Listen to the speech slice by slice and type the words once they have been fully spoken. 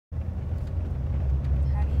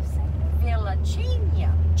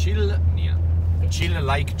Cilnia. Cilnia. Chill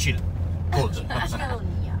like chill. Cold.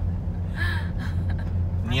 Cilnia.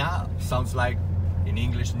 Nia sounds like, in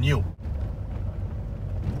English, new.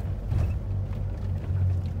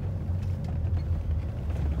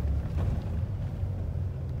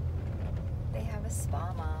 They have a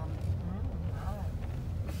spa, Mom.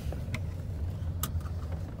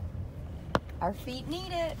 Our feet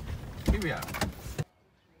need it. Here we are.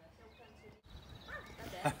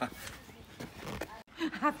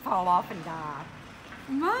 I fall off and die.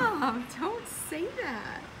 Mom, don't say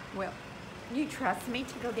that. Well, you trust me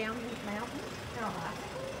to go down this mountain?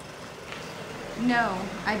 No,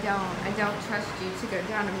 I don't. I don't trust you to go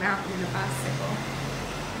down a mountain in a bicycle.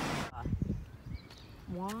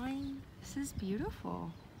 Wine? This is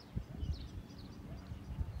beautiful.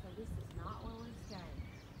 So this is not where we're staying.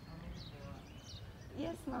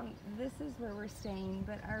 Yes, Mom, this is where we're staying,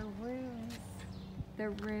 but our rooms, the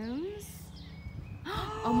rooms?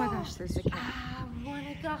 Oh my gosh, there's a cat. I want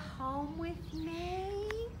to go home with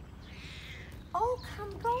me. Oh,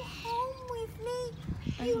 come go home with me.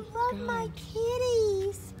 You love my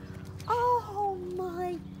kitties. Oh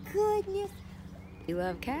my goodness. You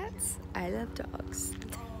love cats? I love dogs.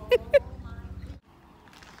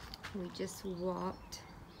 We just walked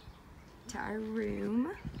to our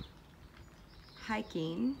room,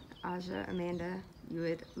 hiking. Aja, Amanda, you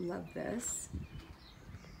would love this.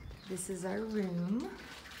 This is our room.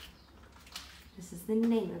 This is the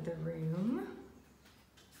name of the room.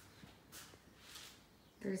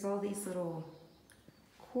 There's all these little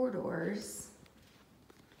corridors.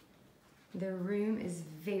 The room is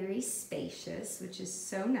very spacious, which is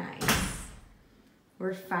so nice.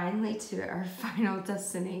 We're finally to our final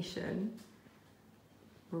destination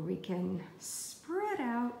where we can spread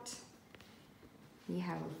out. We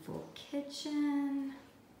have a full kitchen,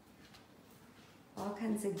 all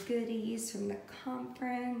kinds of goodies from the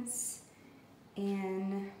conference,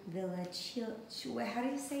 and Villa how do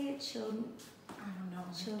you say it? I don't know.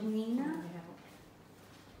 Cilnia?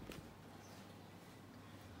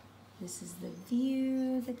 This is the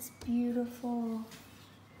view that's beautiful.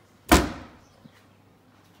 In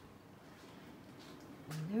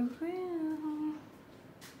the room.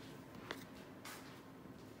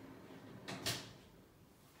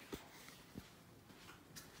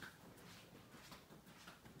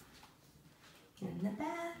 In the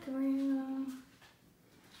bathroom.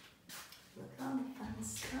 Look at all the fun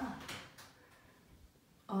stuff.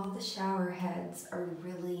 All the shower heads are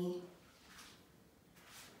really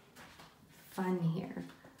fun here.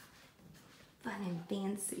 Fun and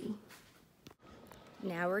fancy.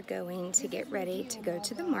 Now we're going to get ready to go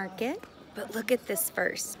to the market, but look at this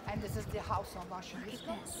first. And this is the house of Asha. Look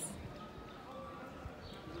at this.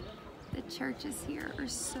 The churches here are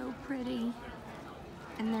so pretty,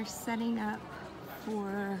 and they're setting up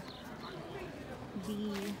for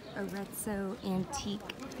the Arezzo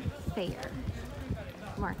Antique Fair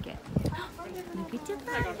market. Look at the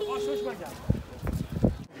puppy.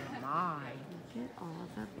 My. Look at all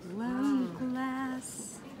the blown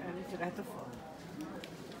glass.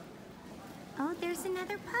 Oh, there's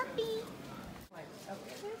another puppy.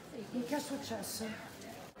 Che è successo?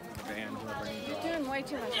 You're doing way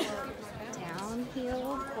too much work.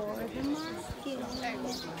 Downhill for the market.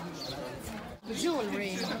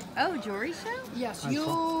 Jewelry. Oh, jewelry show? Yes, you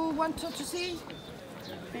want to see?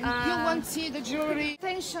 You want to see the jewelry?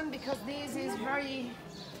 Attention, because this is very...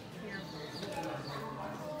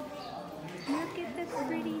 Look at the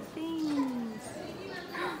pretty things.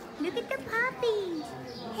 Look at the puppy.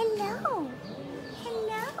 Hello.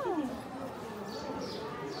 Hello.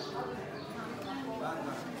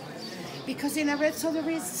 Because in Arezzo there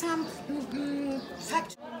is some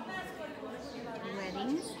factory.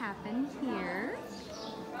 Weddings happen here.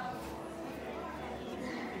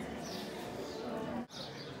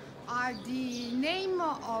 Are the name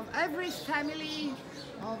of every family,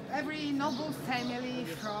 of every noble family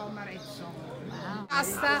from Arezzo. Wow.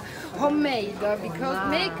 Pasta homemade, because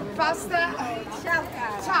make pasta. Ciao,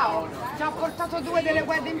 ciao. Ti ho portato due delle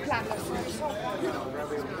wedding planners.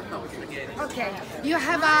 Okay, you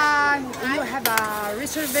have a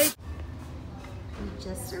reservation. We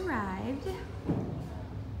just arrived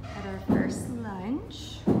at our first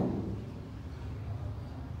lunch.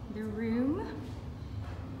 The room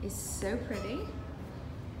is so pretty.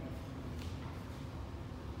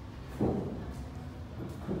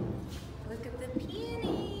 Look at the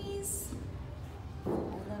peonies. I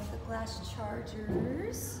love the glass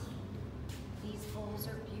chargers. These bowls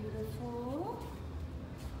are beautiful.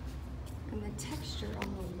 And the texture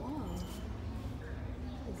on the wall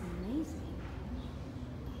is amazing.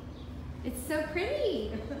 It's so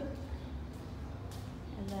pretty.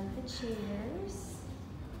 I love the chairs.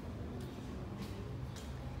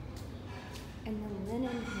 And the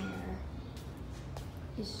linen here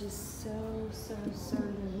is just so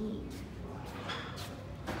unique.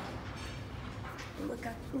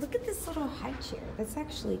 Look at this little high chair. That's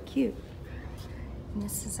actually cute. And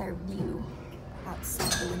this is our view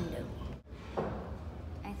outside the window.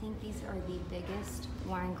 I think these are the biggest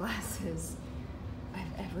wine glasses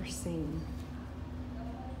I've ever seen.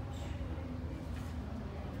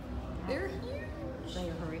 They're huge. I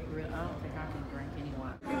don't think I can drink any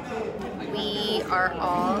wine. We are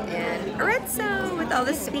all in Arezzo with all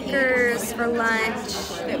the speakers for lunch.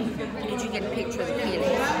 Did you get a picture of the kitty?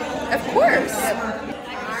 Of course.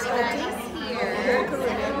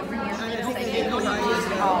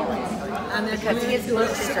 Because his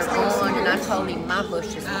bushes are gone, and I told him my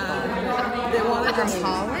bushes were gone. From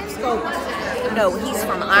Holland? No, he's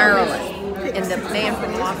from Ireland. And the man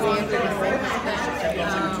from Los Angeles said his bushes are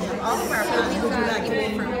gone. All of our bushes are people from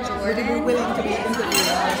Would you be willing to be interviewed?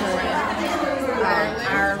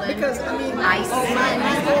 Ireland, Because, I mean, Iceland,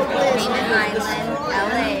 Cayman Island,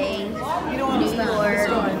 LA, New York,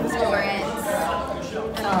 Florence,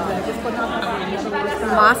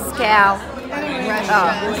 Moscow,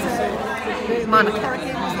 Monaco.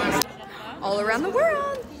 all around the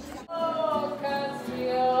world.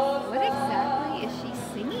 What exactly is she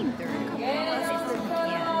singing through?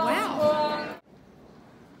 Wow.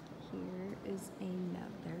 Here is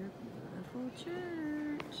another beautiful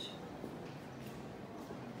church.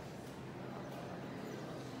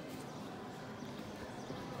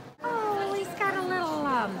 Oh, he's got a little,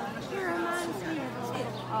 here reminds me of a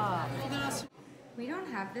little, we don't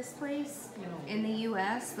have this place in the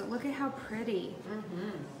U.S., but look at how pretty.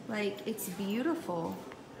 Like, it's beautiful.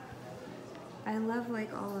 I love,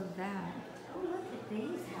 like, all of that. Oh, look at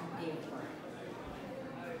these, how different.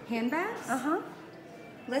 Handbags? Uh-huh.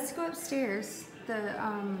 Let's go upstairs. The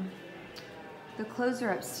clothes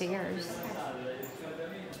are upstairs.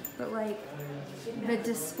 But, like, the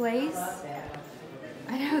displays,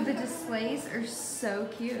 I know, the displays are so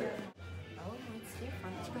cute. Oh, it's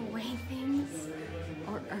different. The way things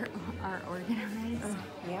are organized,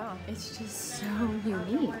 Yeah. it's just so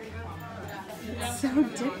unique. It's so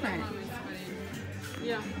different.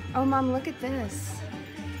 Yeah. Oh, Mom, look at this.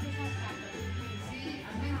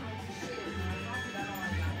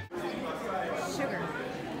 Sugar.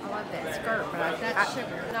 I love that skirt, but that's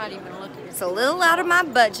sugar. Not even looking. It's a little out of my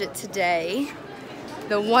budget today.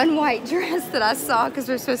 The one white dress that I saw, because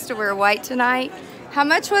we're supposed to wear white tonight. How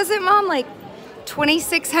much was it, Mom? Like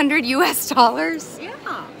 $2,600 US? Yeah.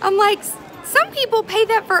 I'm like, some people pay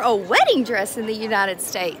that for a wedding dress in the United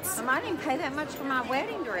States. I didn't pay that much for my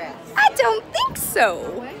wedding dress. I don't think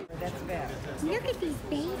so. That's better. Look at these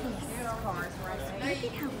babies. Look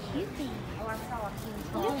at how cute they are.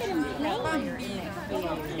 Look at them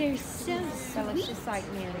playing. They're so So it's sweet. just like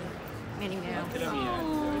Minnie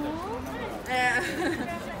Mouse.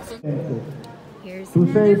 Here's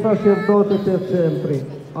Tu sei another sacerdote per sempre,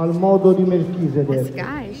 al modo di This Melchisedec.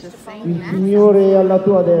 guy is just saying Il that. Signore è alla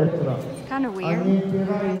tua destra. It's kind of weird.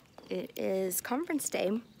 Annieterai It is conference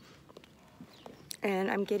day, and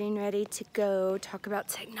I'm getting ready to go talk about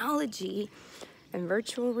technology and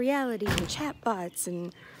virtual reality and chatbots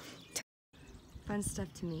and fun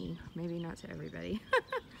stuff to me, maybe not to everybody.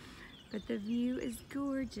 But the view is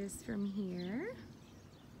gorgeous from here.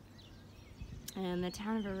 And the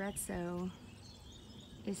town of Arezzo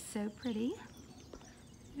is so pretty,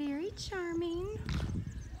 very charming.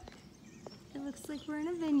 It looks like we're in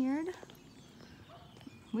a vineyard.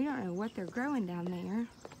 We don't know what they're growing down there.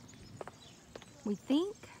 We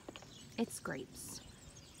think it's grapes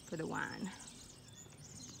for the wine,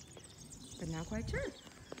 but not quite sure.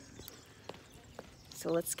 So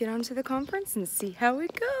let's get on to the conference and see how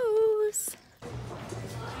it goes.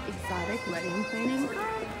 Exotic Wedding Planning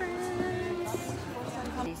Conference.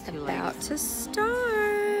 About to start.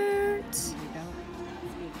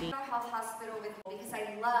 Health hospital with me because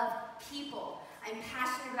I love people. I'm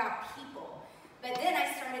passionate about people. But then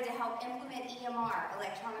I started to help implement EMR,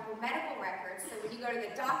 electronic medical records, so when you go to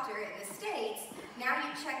the doctor in the States, now you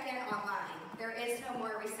check in online. There is no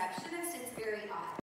more receptionist. It's very odd.